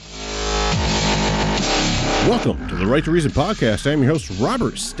Welcome to the Right to Reason podcast. I'm your host,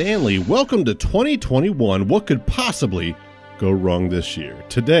 Robert Stanley. Welcome to 2021. What could possibly go wrong this year?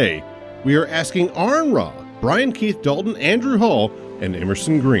 Today, we are asking Aaron Ra, Brian Keith Dalton, Andrew Hall, and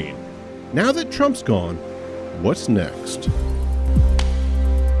Emerson Green. Now that Trump's gone, what's next?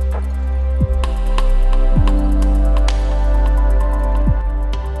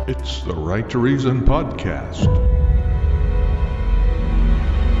 It's the Right to Reason podcast.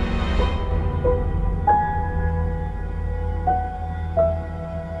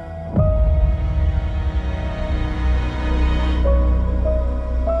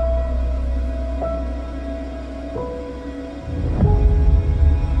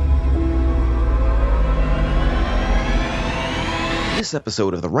 This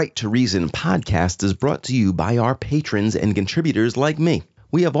episode of the Right to Reason podcast is brought to you by our patrons and contributors like me.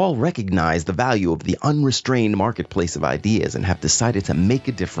 We have all recognized the value of the unrestrained marketplace of ideas and have decided to make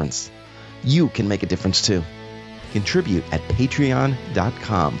a difference. You can make a difference too. Contribute at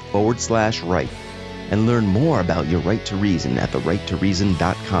patreon.com/right and learn more about your right to reason at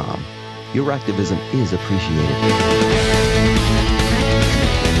therighttoreason.com. Your activism is appreciated.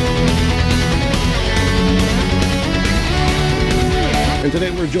 And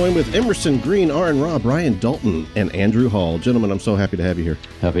today we're joined with Emerson Green, Aaron Ra, Brian Dalton, and Andrew Hall. Gentlemen, I'm so happy to have you here.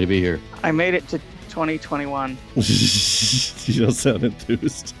 Happy to be here. I made it to 2021. You don't sound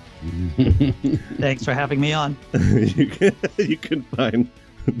enthused. Thanks for having me on. You can find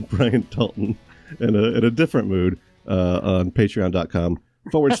Brian Dalton in a different mood on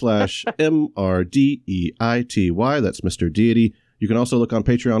patreon.com/MRDEITY. That's Mr. Deity. You can also look on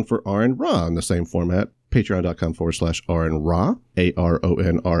Patreon for Aaron Ra in the same format. Patreon.com/Aaron Ra,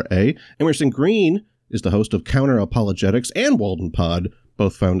 ARONRA. Emerson Green is the host of Counter Apologetics and Walden Pod,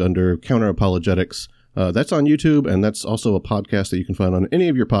 both found under Counter Apologetics. That's on YouTube, and that's also a podcast that you can find on any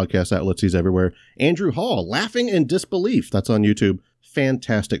of your podcast outlets. He's everywhere. Andrew Hall, Laughing in Disbelief. That's on YouTube.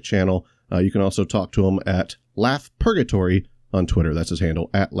 Fantastic channel. You can also talk to him at Laugh Purgatory on Twitter. That's his handle,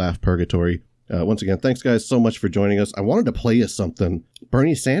 at Laugh Purgatory. Once again, thanks, guys, so much for joining us. I wanted to play you something.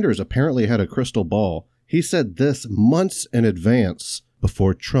 Bernie Sanders apparently had a crystal ball. He said this months in advance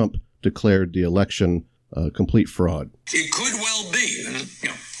before Trump declared the election complete fraud. It could well be, and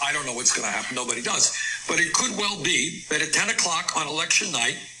I don't know what's going to happen, nobody does, but it could well be that at 10 o'clock on election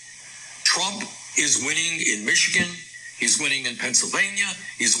night, Trump is winning in Michigan, he's winning in Pennsylvania,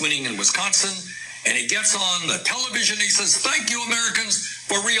 he's winning in Wisconsin, and he gets on the television, he says, "Thank you, Americans,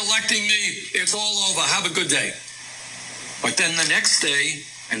 for re-electing me. It's all over. Have a good day." But then the next day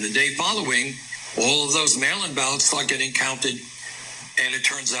and the day following, all of those mail-in ballots start getting counted, and it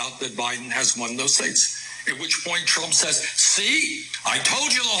turns out that Biden has won those states. At which point Trump says, "See, I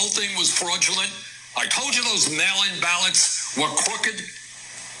told you the whole thing was fraudulent. I told you those mail-in ballots were crooked,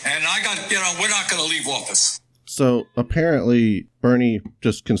 and we're not going to leave office." So apparently Bernie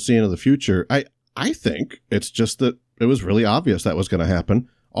just can see into the future. I think it's just that it was really obvious that was going to happen.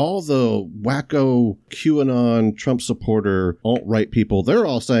 All the wacko QAnon Trump supporter alt-right people, they're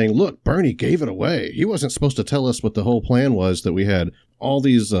all saying, look, Bernie gave it away. He wasn't supposed to tell us what the whole plan was, that we had all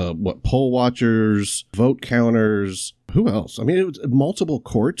these, poll watchers, vote counters, who else? I mean, it was multiple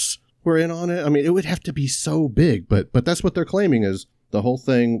courts were in on it. I mean, it would have to be so big, but that's what they're claiming is the whole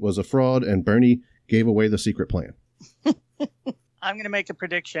thing was a fraud and Bernie gave away the secret plan. I'm going to make a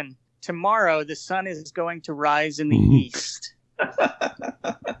prediction. Tomorrow, the sun is going to rise in the east.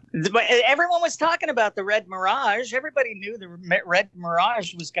 Everyone was talking about the red mirage. Everybody knew the red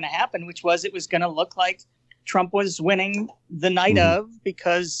mirage was going to happen, which was it was going to look like Trump was winning the night of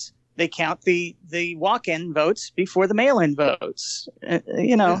because they count the walk-in votes before the mail-in votes. And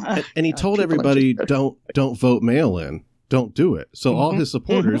he told everybody, don't vote mail-in. Don't do it. So all his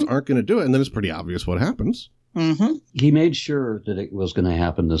supporters aren't going to do it. And then it's pretty obvious what happens. Mm-hmm. He made sure that it was going to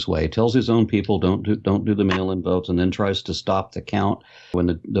happen this way. Tells his own people don't do the mail-in votes, and then tries to stop the count when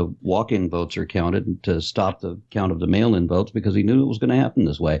the walk-in votes are counted to stop the count of the mail-in votes because he knew it was going to happen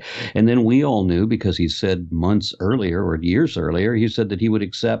this way. And then we all knew because he said months earlier or years earlier, he said that he would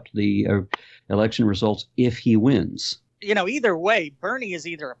accept the election results if he wins. Either way, Bernie is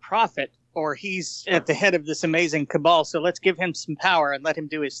either a prophet or he's at the head of this amazing cabal. So let's give him some power and let him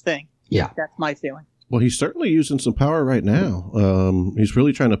do his thing. Yeah, that's my feeling. Well, he's certainly using some power right now. He's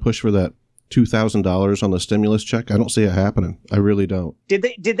really trying to push for that $2,000 on the stimulus check. I don't see it happening. I really don't. Did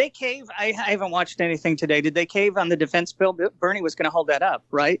they cave? I haven't watched anything today. Did they cave on the defense bill? Bernie was going to hold that up,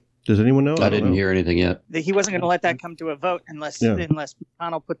 right? Does anyone know? I didn't hear anything yet. He wasn't going to let that come to a vote unless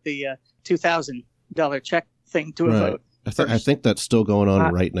McConnell put the $2,000 check thing to a vote. I think that's still going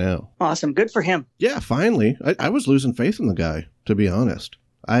on right now. Awesome. Good for him. Yeah, finally. I was losing faith in the guy, to be honest.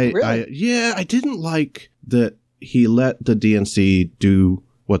 Really? I didn't like that he let the DNC do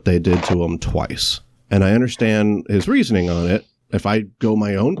what they did to him twice. And I understand his reasoning on it. If I go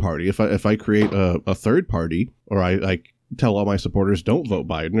my own party, if I create a third party, or I tell all my supporters don't vote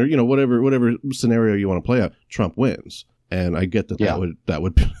Biden, or whatever scenario you want to play out, Trump wins. And I get that that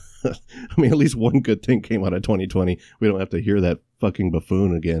would I mean, at least one good thing came out of 2020. We don't have to hear that fucking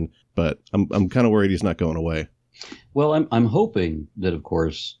buffoon again. But I'm kind of worried he's not going away. Well, I'm hoping that, of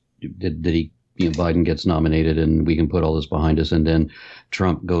course, that he, Biden gets nominated and we can put all this behind us, and then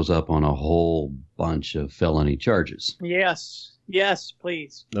Trump goes up on a whole bunch of felony charges. Yes,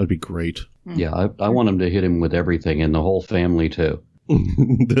 please. That would be great. Yeah, I want him to hit him with everything, and the whole family too.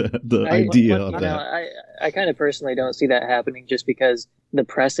 the idea of that. I kind of personally don't see that happening, just because the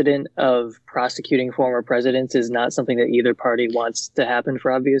precedent of prosecuting former presidents is not something that either party wants to happen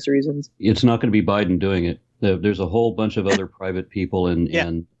for obvious reasons. It's not going to be Biden doing it. There's a whole bunch of other private people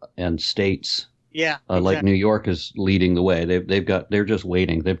and states. Yeah, like New York is leading the way. They're just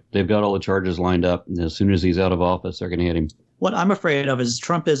waiting. They've got all the charges lined up, and as soon as he's out of office, they're going to hit him. What I'm afraid of is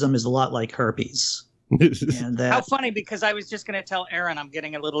Trumpism is a lot like herpes. And that, how funny, because I was just going to tell Aaron I'm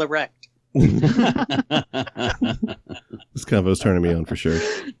getting a little erect. This convo's turning me on for sure.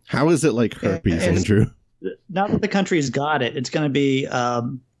 How is it like herpes, Andrew? Now that the country's got it, it's going to be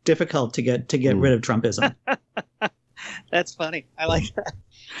difficult to get rid of Trumpism. That's funny. I like that.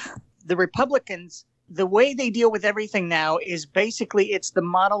 The Republicans, the way they deal with everything now is basically it's the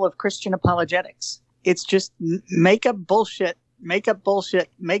model of Christian apologetics. It's just make up bullshit,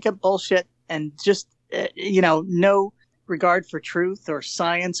 and just no regard for truth or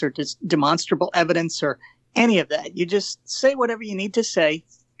science or just demonstrable evidence or any of that. You just say whatever you need to say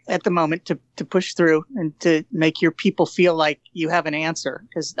at the moment to push through and to make your people feel like you have an answer,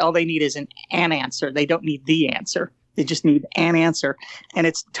 because all they need is an answer. They don't need the answer. They just need an answer. And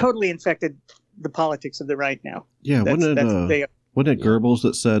it's totally infected the politics of the right now. Yeah, wasn't it Goebbels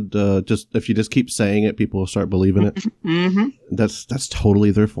that said, just if you just keep saying it, people will start believing it? Mm-hmm. That's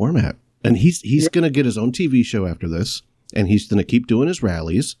totally their format. And he's going to get his own TV show after this, and he's going to keep doing his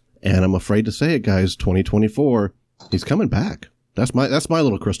rallies. And I'm afraid to say it, guys, 2024, he's coming back. That's my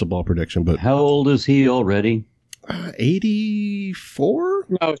little crystal ball prediction. But how old is he already? 84?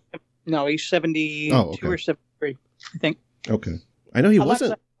 No, he's 72 or 73, I think. Okay, I know he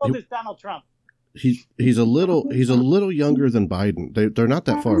wasn't. How old is Donald Trump? He's a little younger than Biden. They're not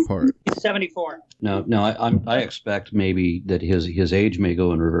that far apart. He's 74. No, I expect maybe that his age may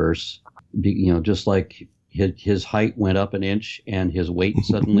go in reverse. Just like his height went up an inch and his weight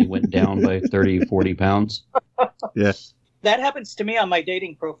suddenly went down by 30, 40 pounds. Yeah. That happens to me on my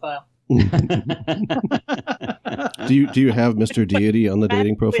dating profile. Do you have Mr. Deity on the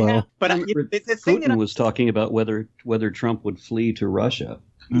dating profile? But the thing Putin was talking about whether Trump would flee to Russia.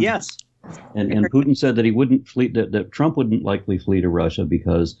 Yes. And Putin said that he wouldn't flee, that Trump wouldn't likely flee to Russia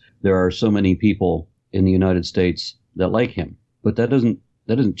because there are so many people in the United States that like him. But that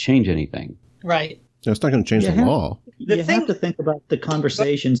doesn't change anything. Right. It's not going to change the law. You have to think about the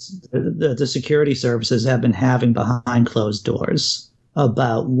conversations the security services have been having behind closed doors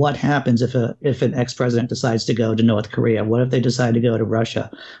about what happens if an ex-president decides to go to North Korea. What if they decide to go to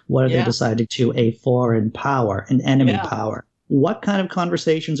Russia? What if they decide to a foreign power, an enemy power? What kind of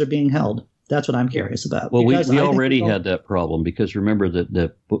conversations are being held? That's what I'm curious about. Well, we already had that problem, because remember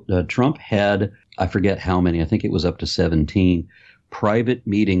that Trump had, I forget how many, I think it was up to 17 private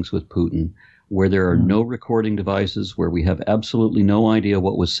meetings with Putin, where there are no recording devices, where we have absolutely no idea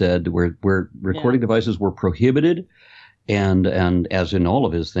what was said, where recording devices were prohibited, and as in all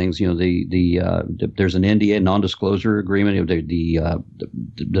of his things, there's an NDA, non-disclosure agreement.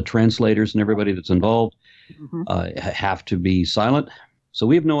 The translators and everybody that's involved have to be silent. So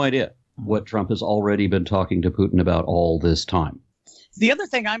we have no idea what Trump has already been talking to Putin about all this time. The other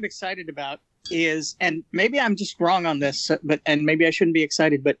thing I'm excited about is, and maybe I'm just wrong on this, and maybe I shouldn't be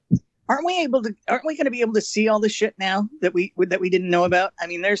excited, but aren't we going to be able to see all the shit now that we didn't know about? I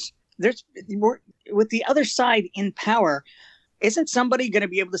mean, with the other side in power, isn't somebody going to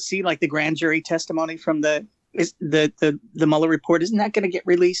be able to see, like, the grand jury testimony from the Mueller report? Isn't that going to get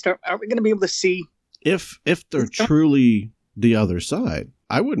released? Are we going to be able to see if they're truly the other side?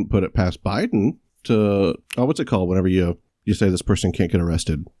 I wouldn't put it past Biden to what's it called whenever you say this person can't get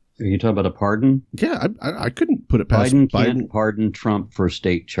arrested. Are you talking about a pardon? Yeah, I couldn't put it past Biden. Can't pardon Trump for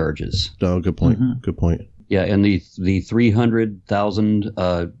state charges. No, good point. Good point. Yeah, and the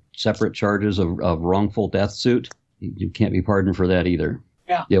 300,000 separate charges of wrongful death suit, you can't be pardoned for that either.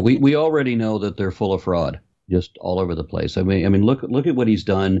 Yeah, we already know that they're full of fraud, just all over the place. I mean, look at what he's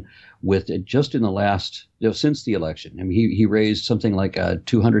done with it just in the last, since the election. I mean, he raised something like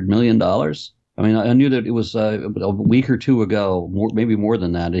 $200 million. I mean, I knew that it was a week or two ago, maybe more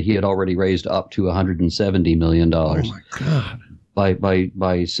than that. He had already raised up to $170 million. Oh my God!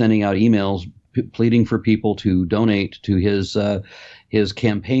 By sending out emails pleading for people to donate to his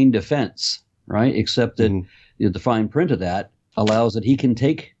campaign defense, right? Except that the fine print of that allows that he can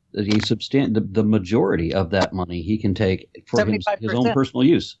take the majority of that money he can take for his own personal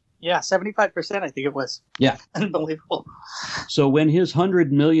use. Yeah, 75%, I think it was. Yeah. Unbelievable. So when his $100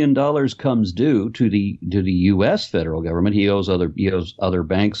 million comes due to the U.S. federal government, he owes other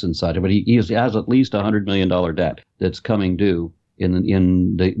banks inside it, but he has at least $100 million debt that's coming due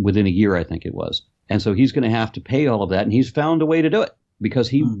within a year, I think it was. And so he's going to have to pay all of that, and he's found a way to do it because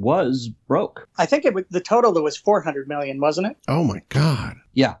he was broke. I think the total was $400 million, wasn't it? Oh my God.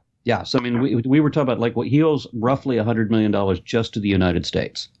 Yeah. Yeah. So I mean, we were talking about what he owes roughly $100 million just to the United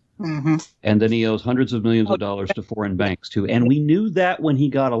States. Mm-hmm. And then he owes hundreds of millions of dollars to foreign banks too. And we knew that when he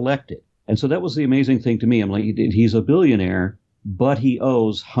got elected. And so that was the amazing thing to me. I'm like, he's a billionaire, but he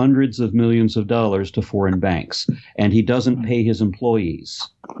owes hundreds of millions of dollars to foreign banks, and he doesn't pay his employees.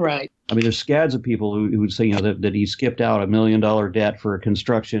 Right. I mean, there's scads of people who would say, that he skipped out $1 million debt for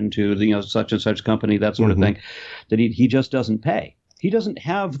construction to such and such company, that sort of thing, that he just doesn't pay. He doesn't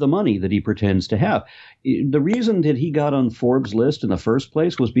have the money that he pretends to have. The reason that he got on Forbes' list in the first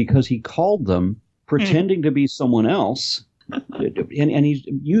place was because he called them pretending to be someone else. And he's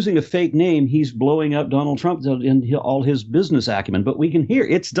using a fake name. He's blowing up Donald Trump and all his business acumen. But we can hear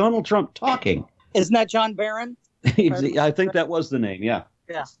it's Donald Trump talking. Isn't that John Barron? I think that was the name. Yeah.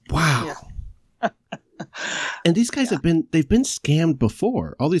 Yeah. Wow. Yeah. And these guys they've been scammed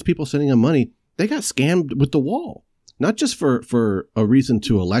before. All these people sending them money, they got scammed with the wall. Not just for a reason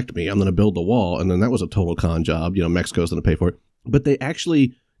to elect me, I'm going to build the wall, and then that was a total con job. Mexico's going to pay for it. But they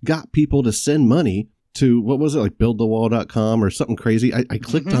actually got people to send money to, what was it, like buildthewall.com or something crazy. I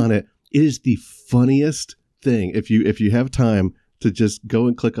clicked on it. It is the funniest thing. If you have time to just go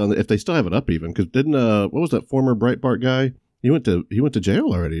and click on it, if they still have it up even, because didn't what was that former Breitbart guy? He went to jail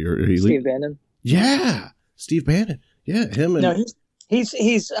already, or Steve Bannon. Yeah, Steve Bannon. Yeah, him. And no,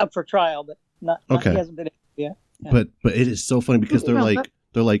 he's up for trial, but not he hasn't been yet. Yeah. But it is so funny because they're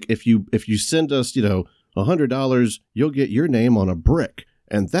like if you send us $100, you'll get your name on a brick,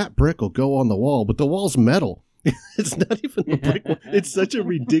 and that brick will go on the wall, but the wall's metal. It's not even a brick wall. It's such a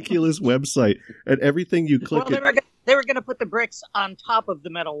ridiculous website, and everything you click. Well, they were going to put the bricks on top of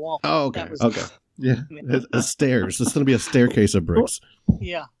the metal wall. Oh, okay. Yeah, stairs. It's going to be a staircase of bricks.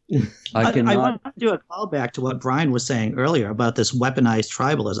 Yeah. I want to do a callback to what Brian was saying earlier about this weaponized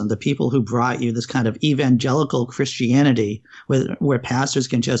tribalism, the people who brought you this kind of evangelical Christianity where pastors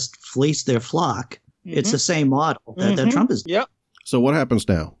can just fleece their flock. Mm-hmm. It's the same model that Trump is. Yep. So what happens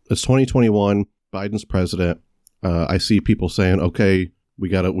now? It's 2021. Biden's president. I see people saying, okay, we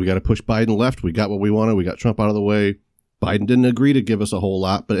got to push Biden left. We got what we wanted. We got Trump out of the way. Biden didn't agree to give us a whole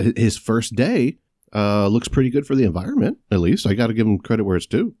lot, but his first day looks pretty good for the environment, at least. I got to give him credit where it's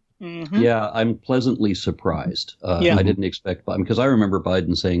due. Mm-hmm. Yeah, I'm pleasantly surprised. I didn't expect Biden, because I remember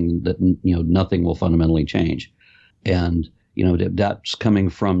Biden saying that nothing will fundamentally change, and that's coming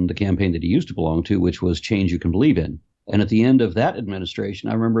from the campaign that he used to belong to, which was change you can believe in. And at the end of that administration,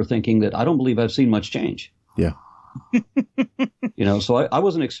 I remember thinking that I don't believe I've seen much change. Yeah. So I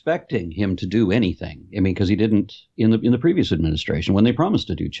wasn't expecting him to do anything. I mean, because he didn't in the previous administration when they promised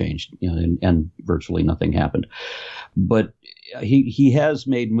to do change, and virtually nothing happened. But he has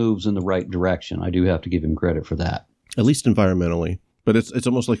made moves in the right direction. I do have to give him credit for that. At least environmentally. But it's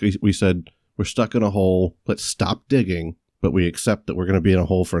almost like we said, we're stuck in a hole. Let's stop digging. But we accept that we're going to be in a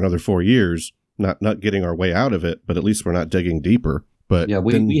hole for another 4 years, not getting our way out of it. But at least we're not digging deeper. But yeah,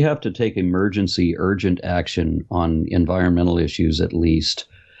 we have to take emergency, urgent action on environmental issues at least.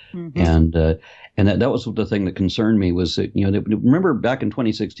 Mm-hmm. And that was the thing that concerned me was that, remember back in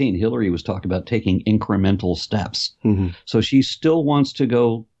 2016, Hillary was talking about taking incremental steps. Mm-hmm. So she still wants to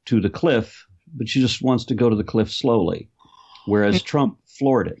go to the cliff, but she just wants to go to the cliff slowly, whereas Trump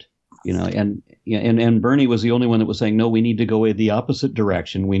floored it. And Bernie was the only one that was saying, no, we need to go in the opposite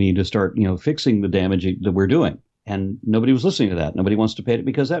direction. We need to start, fixing the damage that we're doing. And nobody was listening to that. Nobody wants to pay it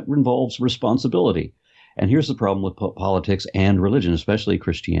because that involves responsibility. And here's the problem with politics and religion, especially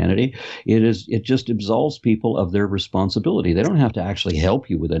Christianity. It just absolves people of their responsibility. They don't have to actually help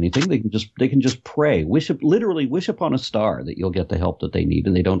you with anything. They can just pray, literally wish upon a star that you'll get the help that they need,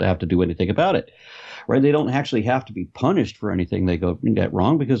 and they don't have to do anything about it. Right? They don't actually have to be punished for anything they get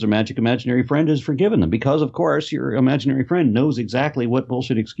wrong because their magic imaginary friend has forgiven them. Because, of course, your imaginary friend knows exactly what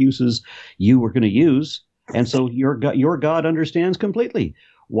bullshit excuses you were going to use. And so your God understands completely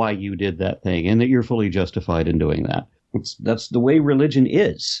why you did that thing and that you're fully justified in doing that. That's the way religion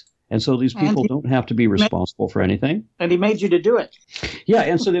is. And so these people don't have to be responsible for anything. And he made you to do it. Yeah,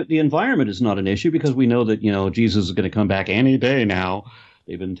 and so the environment is not an issue because we know that, Jesus is going to come back any day now.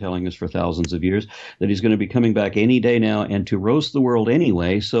 They've been telling us for thousands of years that he's going to be coming back any day now and to roast the world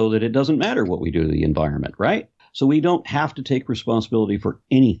anyway so that it doesn't matter what we do to the environment, right? So we don't have to take responsibility for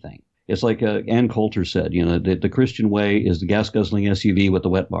anything. It's like Ann Coulter said, the Christian way is the gas-guzzling SUV with the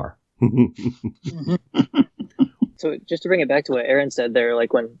wet bar. So just to bring it back to what Aaron said there,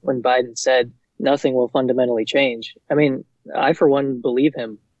 like when Biden said nothing will fundamentally change. I mean, I, for one, believe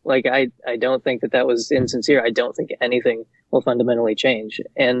him. Like, I don't think that was insincere. I don't think anything will fundamentally change.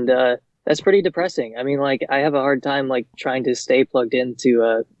 And that's pretty depressing. I mean, like, I have a hard time, like, trying to stay plugged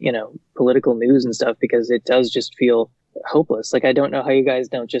into, political news and stuff because it does just feel hopeless. Like, I don't know how you guys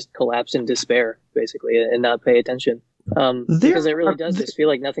don't just collapse in despair, basically, and not pay attention. Because it really does just feel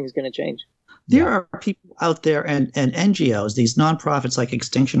like nothing's going to change. There are people out there and NGOs, these nonprofits like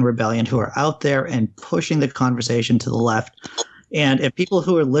Extinction Rebellion, who are out there and pushing the conversation to the left. And if people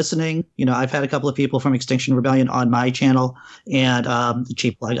who are listening, I've had a couple of people from Extinction Rebellion on my channel, and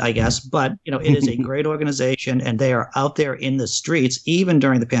cheap plug, I guess, but it is a great organization, and they are out there in the streets, even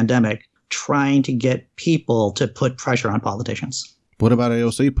during the pandemic, trying to get people to put pressure on politicians. What about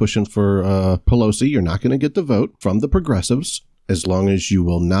AOC pushing for Pelosi? You're not going to get the vote from the progressives as long as you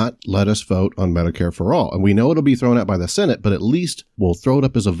will not let us vote on Medicare for all. And we know it'll be thrown out by the Senate, but at least we'll throw it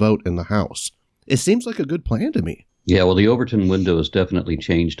up as a vote in the House. It seems like a good plan to me. Yeah, well, the Overton window has definitely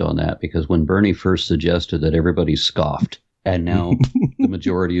changed on that because when Bernie first suggested that, everybody scoffed, and now the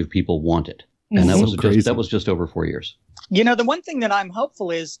majority of people want it. And that was just over 4 years. The one thing that I'm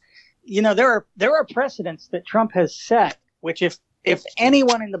hopeful is, there are precedents that Trump has set, which if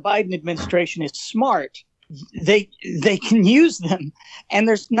anyone in the Biden administration is smart, they can use them. And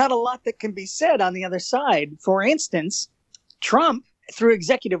there's not a lot that can be said on the other side. For instance, Trump, through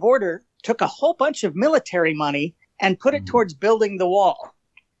executive order, took a whole bunch of military money and put it towards building the wall.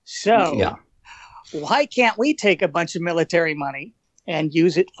 So why can't we take a bunch of military money and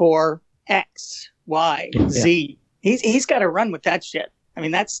use it for X, Y, Z? He's got to run with that shit. I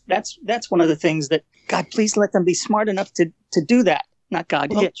mean, that's one of the things that, God, please let them be smart enough to do that. Not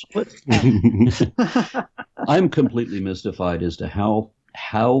God, Hitch. I'm completely mystified as to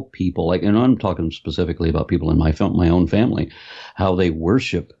how people, and I'm talking specifically about people in my own family, how they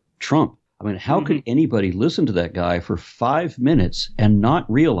worship Trump. I mean, how could anybody listen to that guy for 5 minutes and not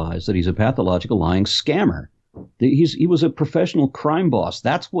realize that he's a pathological lying scammer? He was a professional crime boss.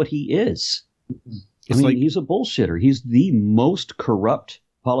 That's what he is. He's a bullshitter. He's the most corrupt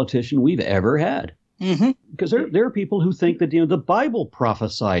politician we've ever had. Because there are people who think that the Bible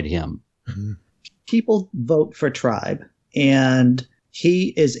prophesied him. People vote for Tribe, and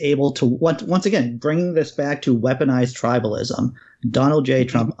he is able to, once again, bringing this back to weaponized tribalism. Donald J.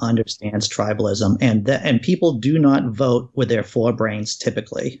 Trump understands tribalism, and people do not vote with their forebrains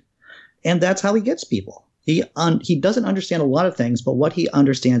typically. And that's how he gets people. He doesn't understand a lot of things, but what he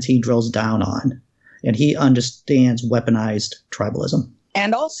understands, he drills down on. And he understands weaponized tribalism.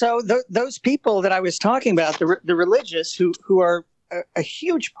 And also those people that I was talking about, the religious who are a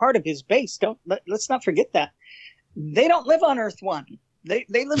huge part of his base. Let's not forget that. They don't live on Earth 1. They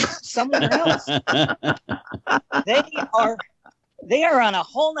live somewhere else. They are on a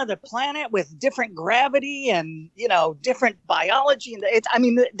whole nother planet with different gravity and, different biology. And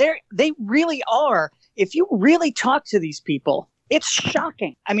they really are. If you really talk to these people, it's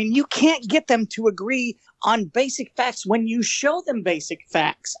shocking. I mean, you can't get them to agree on basic facts when you show them basic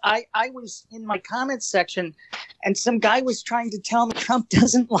facts. I was in my comments section and some guy was trying to tell me Trump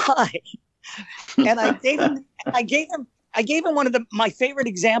doesn't lie. And I gave him one of my favorite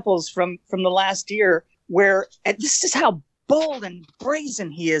examples from the last year where this is how bold and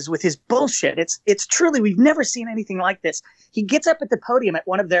brazen he is with his bullshit. It's truly, we've never seen anything like this. He gets up at the podium at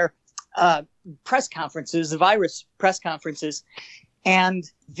one of their press conferences, the virus press conferences, and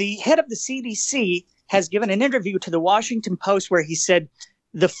the head of the CDC has given an interview to the Washington Post where he said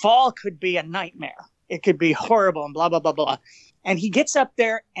the fall could be a nightmare. It could be horrible and blah, blah, blah, blah. And he gets up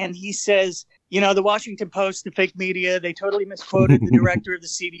there and he says, the Washington Post, the fake media, they totally misquoted the director of the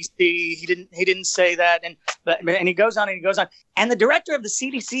CDC. He didn't say that. And he goes on and he goes on. And the director of the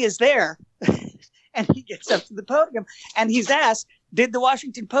CDC is there. And he gets up to the podium and he's asked, did the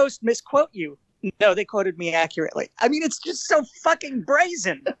Washington Post misquote you? No, they quoted me accurately. I mean, it's just so fucking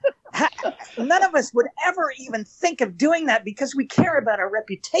brazen. None of us would ever even think of doing that because we care about our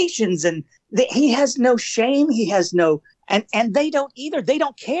reputations. And he has no shame. He has no, and they don't either. They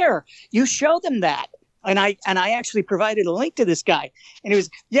don't care. You show them that. And I actually provided a link to this guy. And he was,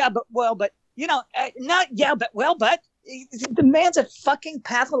 but The man's a fucking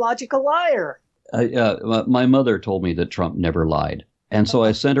pathological liar. My mother told me that Trump never lied. And so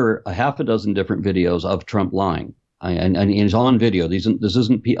I sent her a half a dozen different videos of Trump lying. And he's on video. This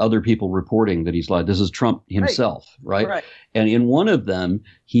isn't other people reporting that he's lied. This is Trump himself, right? And in one of them,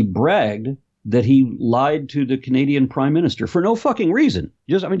 he bragged that he lied to the Canadian Prime Minister for no fucking reason.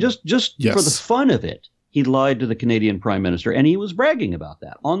 Just Yes. for the fun of it. He lied to the Canadian Prime Minister, and he was bragging about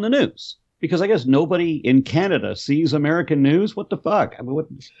that on the news. Because I guess nobody in Canada sees American news. What the fuck? I mean,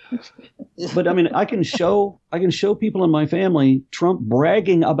 but I mean, I can show people in my family Trump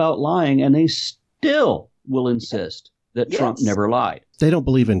bragging about lying, and they still will insist that Trump never lied. They don't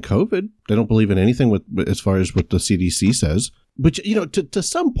believe in COVID. They don't believe in anything as far as what the CDC says. But, to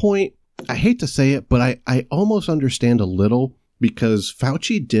some point, I hate to say it, but I almost understand a little, because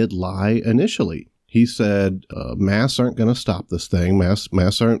Fauci did lie initially. He said masks aren't going to stop this thing.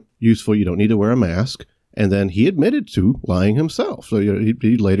 Masks aren't useful. You don't need to wear a mask. And then he admitted to lying himself. So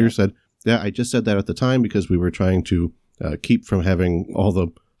he later said, yeah, I just said that at the time because we were trying to keep from having all the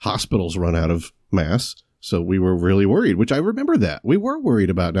hospitals run out of masks. So we were really worried, which I remember that. We were worried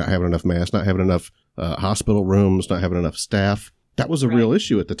about not having enough masks, not having enough hospital rooms, not having enough staff. That was a real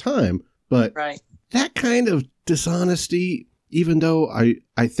issue at the time. But that kind of dishonesty, even though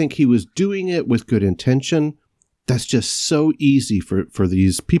I think he was doing it with good intention, that's just so easy for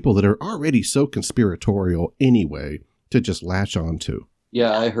these people that are already so conspiratorial anyway to just latch on to.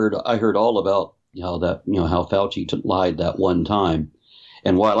 Yeah, I heard all about how Fauci lied that one time.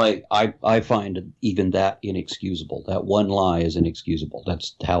 And while I find even that inexcusable, that one lie is inexcusable.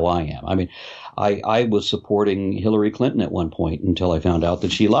 That's how I am. I mean, I was supporting Hillary Clinton at one point until I found out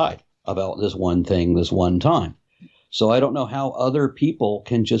that she lied about this one thing this one time. So I don't know how other people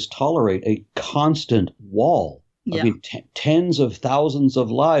can just tolerate a constant wall. I mean, tens of thousands of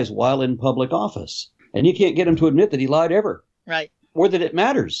lies while in public office. And you can't get him to admit that he lied ever. Right. Or that it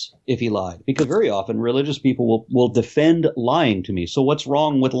matters if he lied. Because very often religious people will defend lying to me. So what's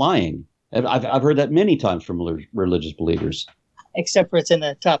wrong with lying? I've heard that many times from religious believers. Except for it's in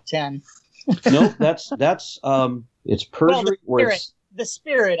the top 10. No, that's it's perjury. The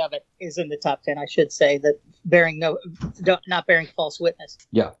spirit of it is in the top 10, I should say, that not bearing false witness.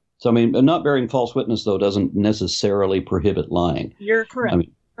 Yeah. So, I mean, not bearing false witness, though, doesn't necessarily prohibit lying. You're correct. I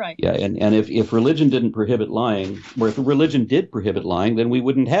mean, right. Yeah. And if religion didn't prohibit lying, or if religion did prohibit lying, then we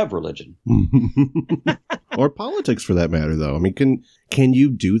wouldn't have religion. Or politics, for that matter, though. I mean, can you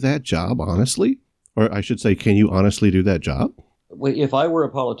do that job honestly? Or I should say, can you honestly do that job? If I were a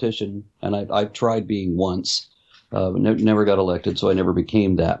politician, and I've tried being once, never got elected, so I never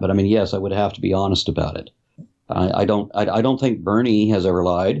became that. But I mean, yes, I would have to be honest about it. I don't think Bernie has ever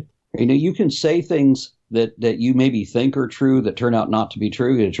lied. You can say things that you maybe think are true that turn out not to be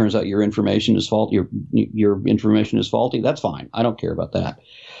true. It turns out your information is faulty. Your information is faulty. That's fine. I don't care about that.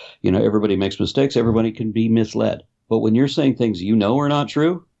 Everybody makes mistakes. Everybody can be misled. But when you're saying things are not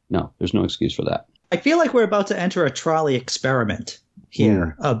true, no, there's no excuse for that. I feel like we're about to enter a trolley experiment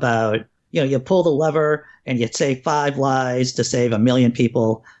here about, you pull the lever and you say 5 lies to save 1 million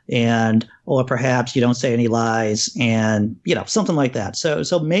people, or perhaps you don't say any lies and, something like that.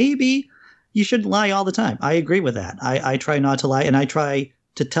 So maybe you shouldn't lie all the time. I agree with that. I try not to lie, and I try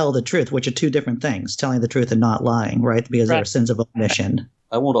to tell the truth, which are two different things, telling the truth and not lying, right? Because there are sins of omission.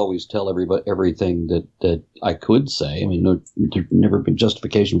 I won't always tell everybody everything that I could say. I mean, there's never been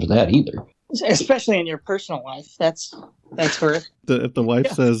justification for that either. Especially in your personal life. That's where if the wife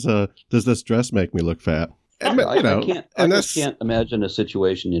says, "Does this dress make me look fat?" I just can't imagine a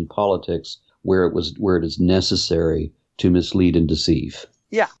situation in politics where it is necessary to mislead and deceive.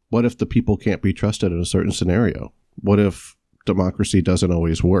 Yeah. What if the people can't be trusted in a certain scenario? What if democracy doesn't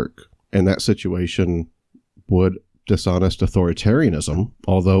always work? In that situation, would dishonest authoritarianism,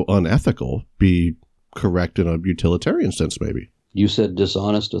 although unethical, be correct in a utilitarian sense, maybe? You said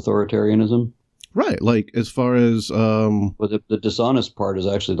dishonest authoritarianism? Right. Like, as far as... Well, the dishonest part is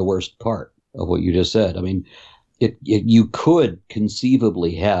actually the worst part of what you just said. I mean, you could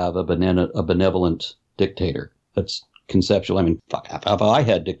conceivably have a benevolent dictator. That's conceptual. I mean, if I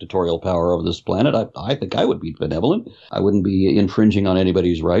had dictatorial power over this planet, I think I would be benevolent. I wouldn't be infringing on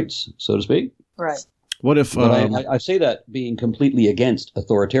anybody's rights, so to speak. Right. What if... I say that being completely against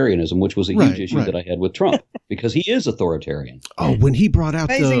authoritarianism, which was a huge issue that I had with Trump, because he is authoritarian. Oh, when he brought out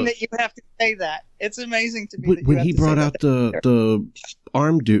amazing that you have to say that. It's amazing to me when he brought out the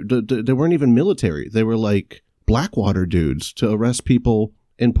armed dude, they weren't even military. They were like Blackwater dudes to arrest people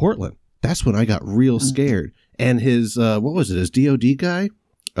in Portland. That's when I got real scared. And his, what was it, his DOD guy,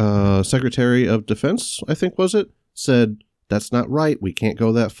 Secretary of Defense, I think was it, said, that's not right. We can't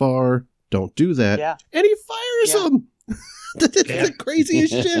go that far. Don't do that. Yeah. And he fires him. That's the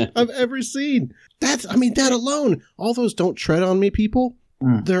craziest shit I've ever seen. That alone, all those don't tread on me people,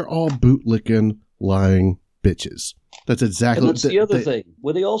 they're all bootlicking, lying bitches. That's exactly. And that's the other thing.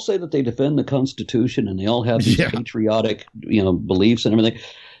 When they all say that they defend the Constitution and they all have these patriotic, beliefs and everything,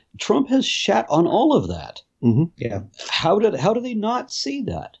 Trump has shat on all of that. Mm-hmm. Yeah. How do they not see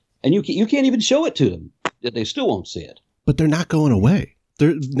that? And you can't even show it to them. They still won't see it. But they're not going away.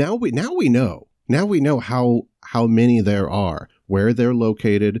 Now we know. Now we know how many there are, where they're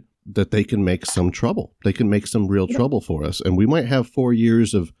located, that they can make some trouble. They can make some real trouble for us. And we might have 4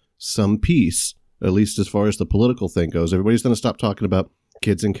 years of some peace, at least as far as the political thing goes. Everybody's going to stop talking about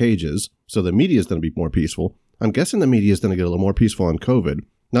kids in cages. So the media is going to be more peaceful. I'm guessing the media is going to get a little more peaceful on COVID.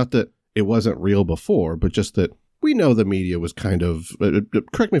 Not that it wasn't real before, but just that we know the media was kind of,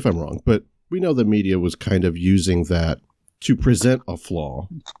 correct me if I'm wrong, but we know the media was kind of using that to present a flaw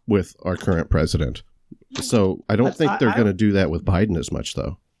with our current president. So I don't think they're going to do that with Biden as much,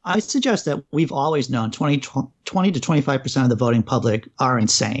 though. I suggest that we've always known 20 to 25% of the voting public are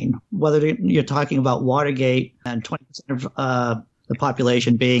insane. Whether you're talking about Watergate and 20% of the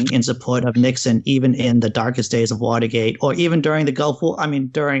population being in support of Nixon, even in the darkest days of Watergate, or even during the Gulf War. I mean,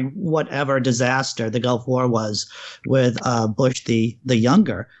 during whatever disaster the Gulf War was with Bush the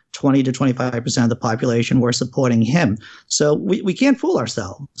younger, 20 to 25% of the population were supporting him. So we can't fool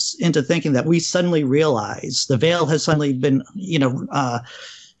ourselves into thinking that we suddenly realize the veil has suddenly been,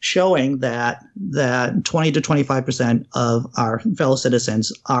 showing that 20 to 25% of our fellow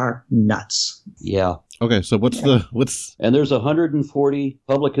citizens are nuts. Yeah. Okay, so what's and there's 140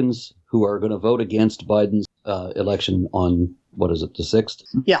 Republicans who are going to vote against Biden's election on, what is it, the 6th?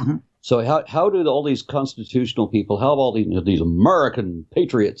 Yeah. Mm-hmm. So how do all these constitutional people, how all these American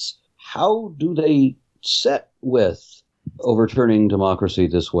patriots, how do they set with overturning democracy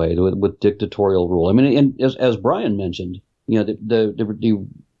this way with dictatorial rule? I mean, and as Brian mentioned,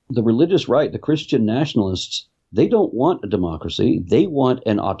 the religious right, the Christian nationalists, they don't want a democracy. They want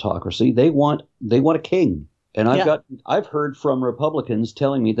an autocracy. They want a king. And I've heard from Republicans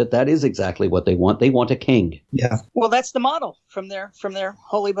telling me that is exactly what they want. They want a king. Yeah. Well, that's the model from their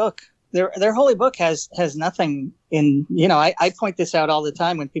holy book. Their holy book has nothing in. I point this out all the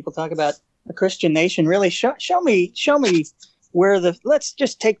time when people talk about a Christian nation. Really, show me where let's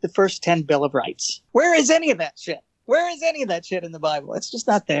just take the first 10 Bill of Rights. Where is any of that shit? Where is any of that shit in the Bible? It's just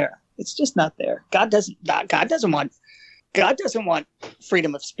not there. It's just not there. God doesn't want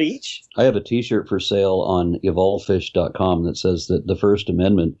freedom of speech. I have a T-shirt for sale on evolvefish.com that says that the First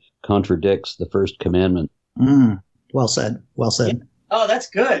Amendment contradicts the First Commandment. Well said. Well said. Yeah. Oh, that's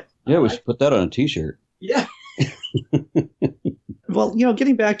good. Yeah, we should put that on a T-shirt. Yeah. Well,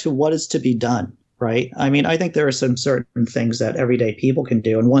 getting back to what is to be done, right? I mean, I think there are some certain things that everyday people can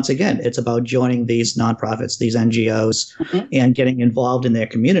do. And once again, it's about joining these nonprofits, these NGOs, and getting involved in their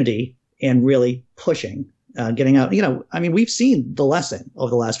community and really pushing, getting out. We've seen the lesson over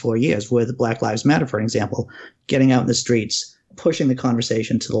the last 4 years with Black Lives Matter, for example, getting out in the streets, pushing the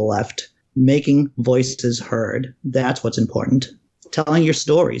conversation to the left, making voices heard. That's what's important. Telling your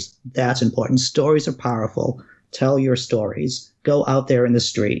stories. That's important. Stories are powerful. Tell your stories. Go out there in the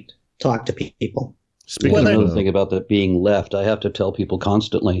street. Talk to people. Another thing about that being left, I have to tell people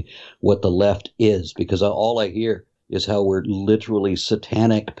constantly what the left is, because all I hear is how we're literally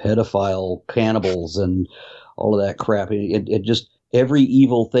satanic, pedophile, cannibals, and all of that crap. It just, every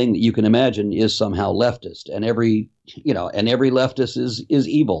evil thing that you can imagine is somehow leftist, and every leftist is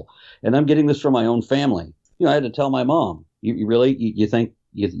evil. And I'm getting this from my own family. I had to tell my mom, you think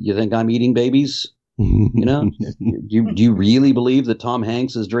I'm eating babies? Do you really believe that Tom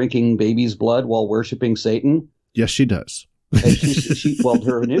Hanks is drinking baby's blood while worshiping Satan? Yes, she does. And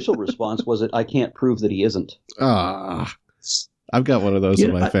her initial response was that I can't prove that he isn't. I've got one of those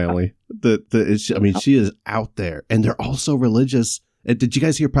in my family. She is out there, and they're also religious. Did you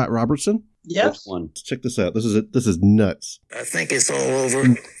guys hear Pat Robertson? Yes. Check this out. This is nuts. I think it's all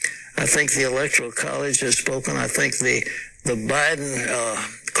over. I think the Electoral College has spoken. I think the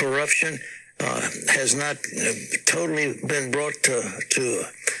Biden corruption has not totally been brought to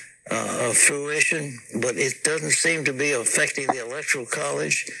fruition, but it doesn't seem to be affecting the Electoral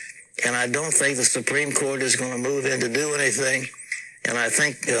College, and I don't think the Supreme Court is going to move in to do anything, and I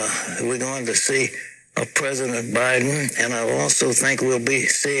think we're going to see a President Biden, and I also think we'll be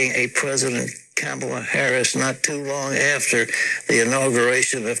seeing a President Kamala Harris not too long after the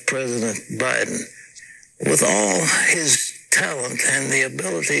inauguration of President Biden. With all his talent and the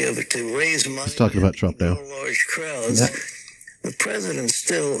ability to raise money, he's talking about Trump now, large crowds. The president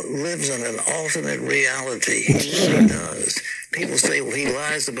still lives in an alternate reality. He really does. People say, well, he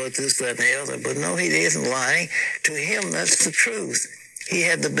lies about this, that, and the other. But no, he isn't lying. To him, that's the truth. He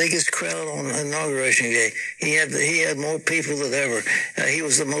had the biggest crowd on Inauguration Day. He had more people than ever. He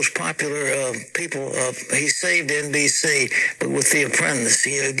was the most popular people. He saved NBC, but with The Apprentice,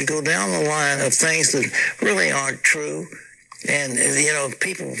 you go down the line of things that really aren't true. And,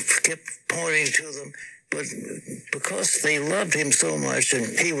 people kept pointing to them. But because they loved him so much and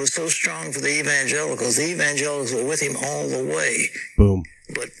he was so strong for the evangelicals were with him all the way. Boom.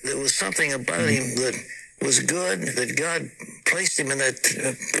 But there was something about him that was good, that God placed him in that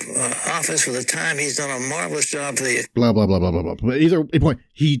office for the time. He's done a marvelous job for the... Blah, blah, blah, blah, blah, blah. But either point,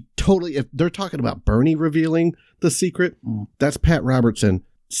 he totally... If they're talking about Bernie revealing the secret, that's Pat Robertson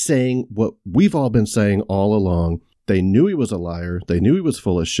saying what we've all been saying all along. They knew he was a liar. They knew he was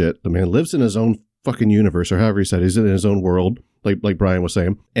full of shit. The man lives in his own fucking universe, or however he said, he's in his own world, like Brian was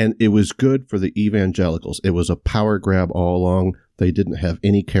saying. And it was good for the evangelicals. It was a power grab all along. They didn't have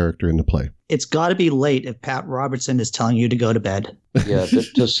any character in the play. It's got to be late if Pat Robertson is telling you to go to bed. Yeah,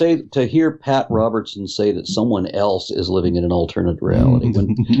 to hear Pat Robertson say that someone else is living in an alternate reality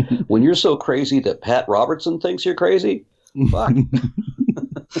when you're so crazy that Pat Robertson thinks you're crazy, fuck.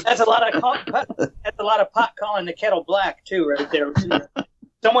 That's a lot of pot calling the kettle black too, right there.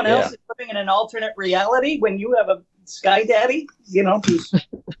 Someone else is living in an alternate reality when you have a sky daddy, who's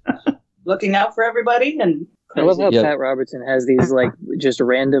looking out for everybody. And I love how Pat Robertson has these just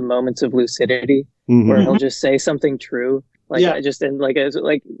random moments of lucidity where he'll just say something true. Like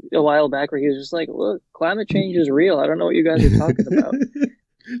a while back where he was just like, "Look, climate change is real. I don't know what you guys are talking about."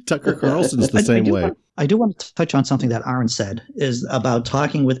 Tucker Carlson's the same way. I do want to touch on something that Aaron said is about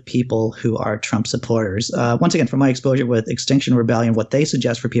talking with people who are Trump supporters. Once again, from my exposure with Extinction Rebellion, what they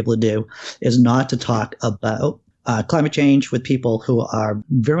suggest for people to do is not to talk about climate change with people who are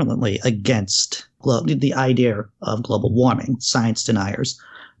virulently against the idea of global warming, science deniers.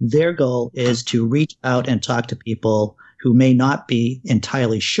 Their goal is to reach out and talk to people who may not be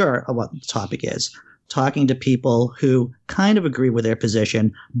entirely sure of what the topic is. Talking to people who kind of agree with their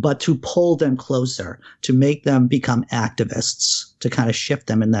position, but to pull them closer, to make them become activists, to kind of shift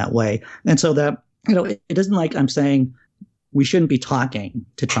them in that way. And so that, it isn't like I'm saying we shouldn't be talking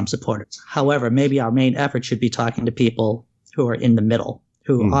to Trump supporters. However, maybe our main effort should be talking to people who are in the middle,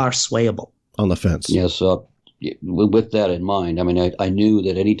 who are swayable. On the fence. Yes. With that in mind, I mean, I knew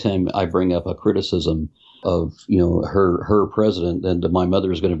that anytime I bring up a criticism of her president, then my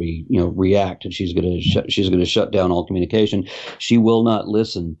mother is going to be react, and she's going to shut down all communication. She will not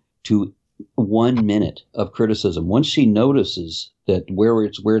listen to 1 minute of criticism. Once she notices that where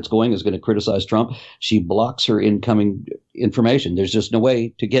it's going is going to criticize Trump, she blocks her incoming information. There's just no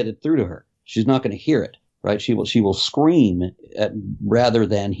way to get it through to her. She's not going to hear it, right? She will scream rather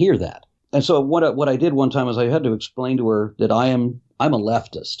than hear that. And so what I did one time is I had to explain to her that I'm a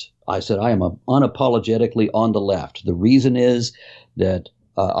leftist. I said I am unapologetically on the left. The reason is that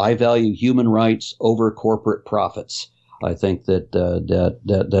I value human rights over corporate profits. I think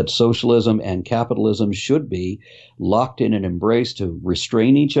that socialism and capitalism should be locked in an embrace to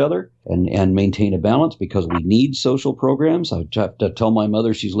restrain each other and maintain a balance, because we need social programs. I have to tell my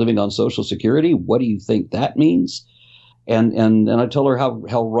mother she's living on Social Security. What do you think that means? And I tell her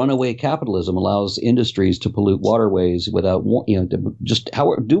how runaway capitalism allows industries to pollute waterways without,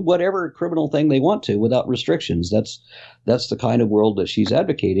 do whatever criminal thing they want to without restrictions. That's the kind of world that she's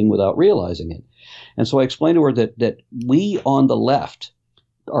advocating without realizing it. And so I explained to her that we on the left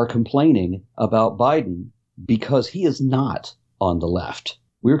are complaining about Biden because he is not on the left.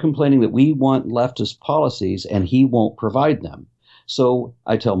 We're complaining that we want leftist policies and he won't provide them. So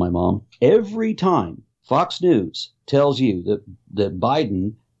I tell my mom, every time Fox News tells you that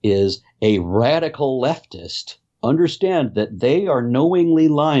Biden is a radical leftist, understand that they are knowingly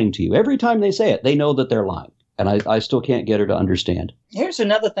lying to you. Every time they say it, they know that they're lying. And I still can't get her to understand. Here's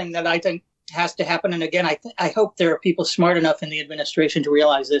another thing that I think has to happen. And again, I hope there are people smart enough in the administration to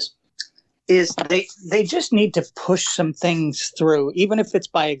realize this, is they just need to push some things through, even if it's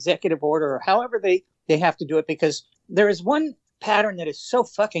by executive order or however they have to do it, because there is one pattern that is so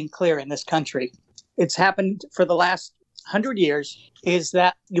fucking clear in this country. It's happened for the last 100 years, is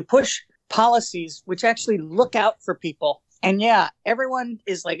that you push policies which actually look out for people. And everyone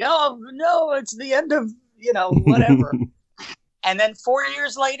is like, oh, no, it's the end of, whatever. And then 4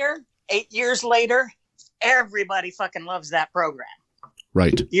 years later, 8 years later, everybody fucking loves that program.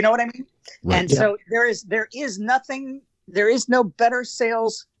 Right. You know what I mean? Right. And so there is no better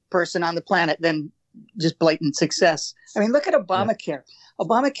salesperson on the planet than just blatant success. I mean, look at Obamacare.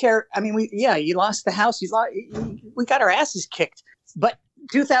 Obamacare. I mean, you lost the House. We got our asses kicked. But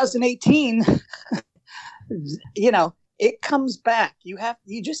 2018, it comes back.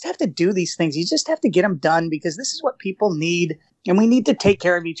 You just have to do these things. You just have to get them done because this is what people need. And we need to take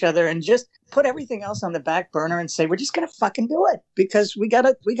care of each other and just put everything else on the back burner and say, we're just going to fucking do it because we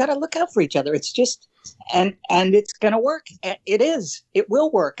gotta look out for each other. It's just, and it's going to work. It is. It will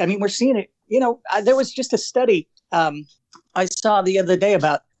work. I mean, we're seeing it. There was just a study I saw the other day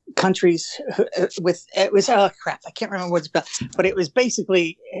about countries I can't remember what it's about, but it was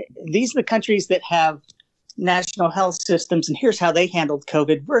basically, these are the countries that have national health systems and here's how they handled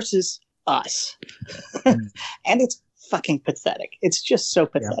COVID versus us. And it's fucking pathetic. It's just so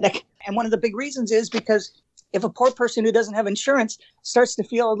pathetic. Yeah. And one of the big reasons is because if a poor person who doesn't have insurance starts to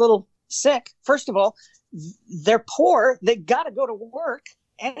feel a little sick, first of all, they're poor. They got to go to work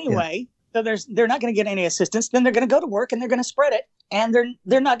anyway. Yeah. So they're not going to get any assistance. Then they're going to go to work and they're going to spread it. And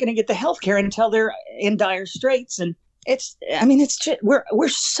they're not going to get the health care until they're in dire straits. And it's just, we're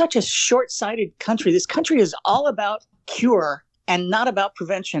such a short-sighted country. This country is all about cure and not about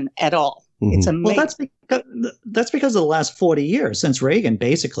prevention at all. Mm-hmm. It's amazing. Well, that's because of the last 40 years since Reagan,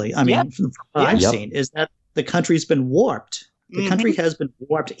 basically. I mean, from what I've seen is that the country's been warped. The country has been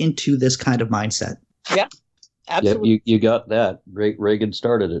warped into this kind of mindset. Yeah, absolutely. Yep, you got that. Reagan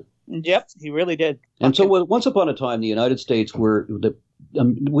started it. Yep, he really did. And so once upon a time, the United States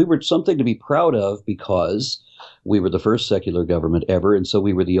we were something to be proud of because we were the first secular government ever. And so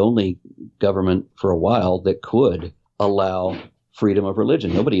we were the only government for a while that could allow freedom of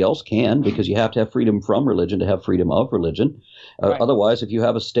religion. Nobody else can because you have to have freedom from religion to have freedom of religion. Right. Otherwise, if you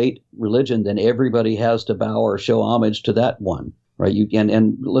have a state religion, then everybody has to bow or show homage to that one. Right.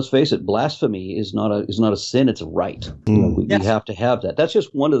 And let's face it, blasphemy is not a sin. It's a right. We have to have that. That's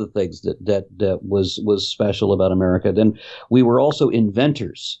just one of the things that was special about America. Then we were also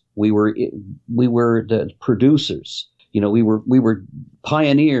inventors. We were the producers. We were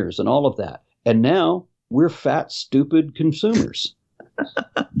pioneers and all of that. And now we're fat, stupid consumers.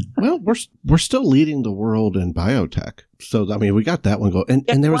 Well, we're still leading the world in biotech. So I mean, we got that one going.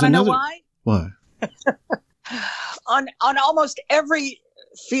 And there was another. Know why? Why? On almost every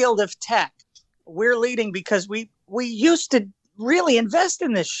field of tech, we're leading because we used to really invest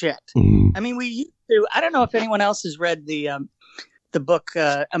in this shit. Mm. I mean, we used to. I don't know if anyone else has read the book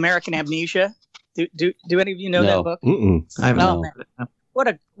American Amnesia. Do any of you know that book? I haven't. Oh, man.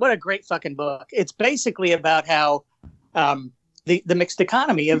 What a great fucking book. It's basically about how the mixed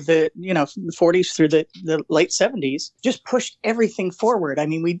economy of the 40s through the late 70s just pushed everything forward. I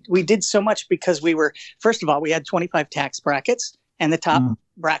mean, we did so much because first of all, we had 25 tax brackets, and the top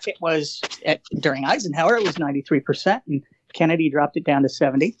bracket was during Eisenhower, it was 93%, and Kennedy dropped it down to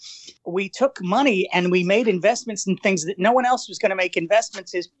 70. We took money and we made investments in things that no one else was going to make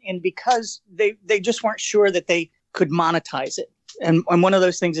investments in because they just weren't sure that they could monetize it. And one of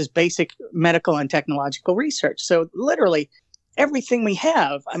those things is basic medical and technological research. So literally everything we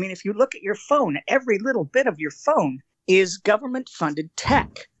have, I mean, if you look at your phone, every little bit of your phone is government-funded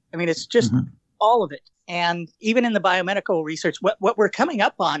tech. I mean, it's just all of it. And even in the biomedical research, what we're coming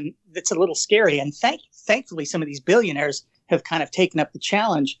up on that's a little scary, and thankfully some of these billionaires have kind of taken up the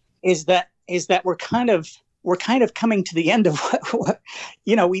challenge, is that we're kind of coming to the end of what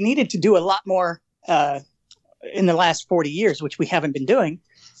we needed to do a lot more in the last 40 years, which we haven't been doing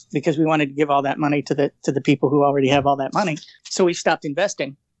because we wanted to give all that money to the people who already have all that money. So we stopped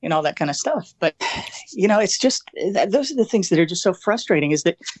investing in all that kind of stuff. But, it's just, those are the things that are just so frustrating is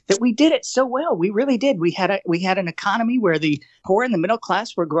that we did it so well. We really did. We had an economy where the poor and the middle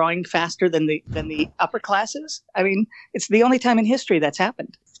class were growing faster than the upper classes. I mean, it's the only time in history that's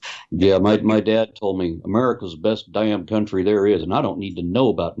happened. Yeah, my dad told me America's the best damn country there is, and I don't need to know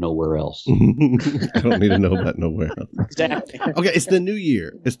about nowhere else. I don't need to know about nowhere else. Exactly. Okay, it's the new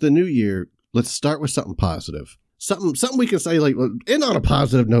year. Let's start with something positive. Something we can say, like, and on a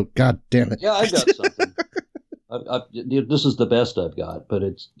positive note. God damn it. Yeah, I got something. This is the best I've got, but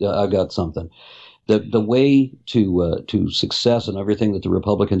I got something. The way to success and everything that the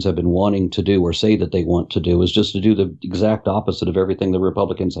Republicans have been wanting to do or say that they want to do is just to do the exact opposite of everything the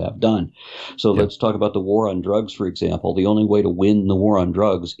Republicans have done. So let's talk about the war on drugs, for example. The only way to win the war on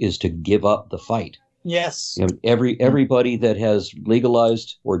drugs is to give up the fight. Yes. Everybody that has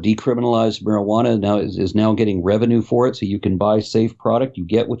legalized or decriminalized marijuana now is now getting revenue for it. So you can buy safe product. You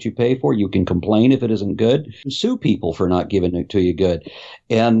get what you pay for. You can complain if it isn't good. Sue people for not giving it to you good.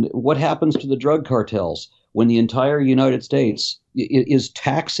 And what happens to the drug cartels when the entire United States is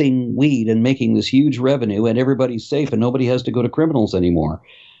taxing weed and making this huge revenue and everybody's safe and nobody has to go to criminals anymore?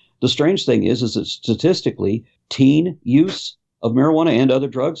 The strange thing is that statistically, teen use of marijuana and other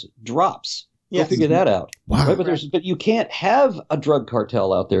drugs drops. Yes. Go figure that out. Wow. Right? But you can't have a drug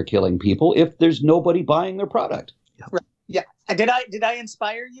cartel out there killing people if there's nobody buying their product. Right. Yeah. Did I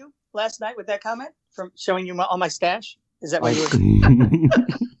inspire you last night with that comment from showing you all my stash? Is that why you were?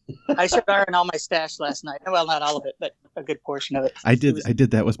 I showed Aaron all my stash last night. Well, not all of it, but a good portion of it. I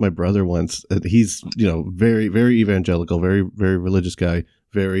did that with my brother once. He's, very, very evangelical, very, very religious guy,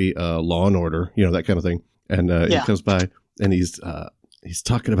 very law and order, that kind of thing. And he comes by and he's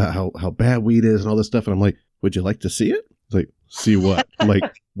talking about how bad weed is and all this stuff. And I'm like, would you like to see it? He's like, see what? I'm like,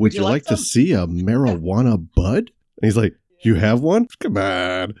 would you like to see a marijuana bud? And he's like, you have one? Come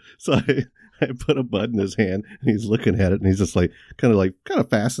on. So I put a bud in his hand and he's looking at it and he's just kind of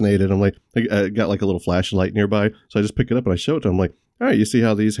fascinated. I'm like, I got like a little flashlight nearby. So I just pick it up and I show it to him. I'm like, all right, you see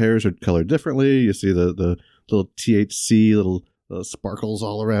how these hairs are colored differently. You see the little THC, little sparkles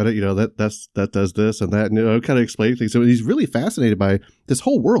all around it. That does this and that. And, kind of explain things. So he's really fascinated by this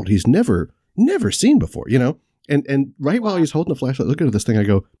whole world he's never seen before, And right while he's holding the flashlight, looking at this thing, I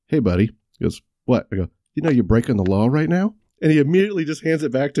go, hey, buddy. He goes, what? I go, you're breaking the law right now? And he immediately just hands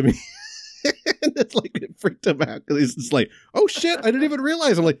it back to me. And it's like, it freaked him out because he's just like, oh shit, I didn't even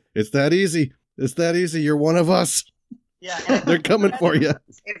realize. I'm like, it's that easy. You're one of us. Yeah. They're coming for you.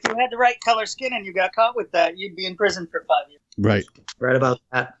 If you had the right color skin and you got caught with that, you'd be in prison for 5 years. Right. Right about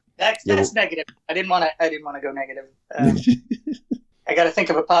that. That's negative. I didn't want to go negative. I got to think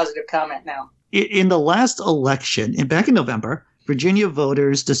of a positive comment now. In the last election, back in November, Virginia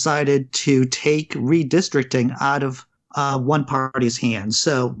voters decided to take redistricting out of one party's hands.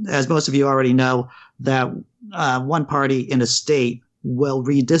 So, as most of you already know, that one party in a state will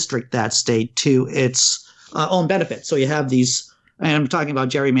redistrict that state to its own benefit. So you have these, and I'm talking about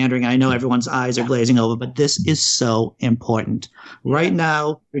gerrymandering. I know everyone's eyes are glazing over, but this is so important. Right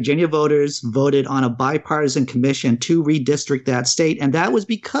now, Virginia voters voted on a bipartisan commission to redistrict that state, and that was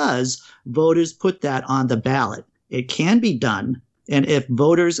because voters put that on the ballot. It can be done. And if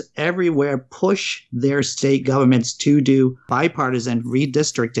voters everywhere push their state governments to do bipartisan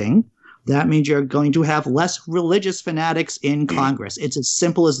redistricting, that means you're going to have less religious fanatics in Congress. It's as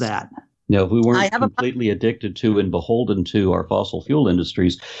simple as that. Now, if we weren't completely addicted to and beholden to our fossil fuel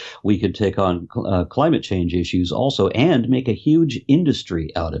industries, we could take on climate change issues also and make a huge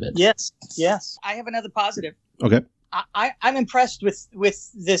industry out of it. Yes. I have another positive. Okay. I'm impressed with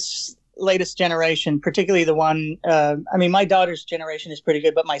this latest generation, particularly the one, my daughter's generation is pretty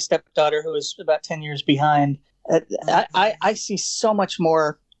good, but my stepdaughter, who is about 10 years behind, I see so much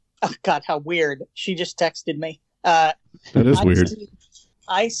more. Oh God, how weird. She just texted me. That is weird.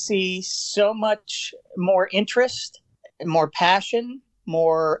 I see so much more interest, more passion,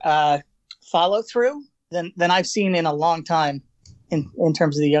 more follow through than I've seen in a long time in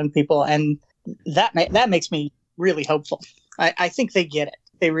terms of the young people. And that makes me really hopeful. I think they get it.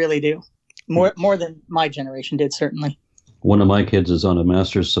 They really do. More than my generation did, certainly. One of my kids is on a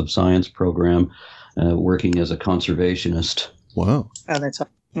Master's of Science program working as a conservationist. Wow. Oh,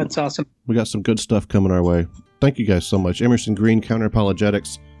 that's awesome. We got some good stuff coming our way. Thank you guys so much. Emerson Green, Counter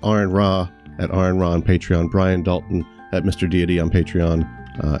Apologetics, Aaron Ra at Aaron Ra on Patreon, Brian Dalton at Mr. Deity on Patreon,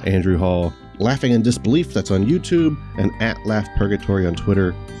 Andrew Hall, Laughing in Disbelief, that's on YouTube, and at Laugh Purgatory on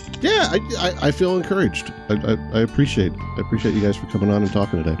Twitter. Yeah, I feel encouraged. I appreciate you guys for coming on and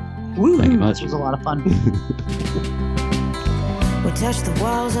talking today. Woo! Thank you much. This was a lot of fun. We touched the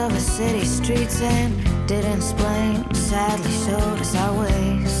walls of the city streets and didn't explain. Sadly showed us our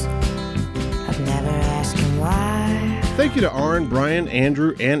ways. I've never asked him why. Thank you to Aaron, Brian,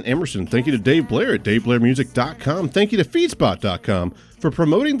 Andrew, and Emerson. Thank you to Dave Blair at DaveBlairMusic.com. Thank you to Feedspot.com for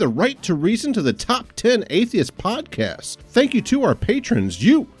promoting the Right to Reason to the top 10 atheist podcasts. Thank you to our patrons.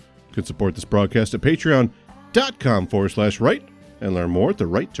 You can support this broadcast at patreon.com/right and learn more at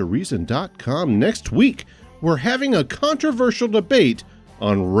therighttoreason.com. Next week, we're having a controversial debate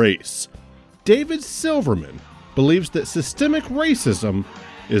on race. David Silverman believes that systemic racism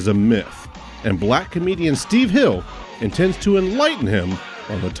is a myth, and black comedian Steve Hill intends to enlighten him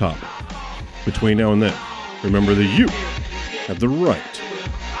on the topic. Between now and then, remember that you have the right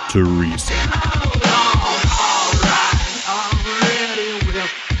to reason.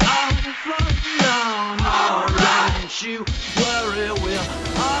 You worry, we're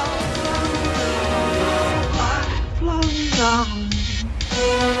all flying down.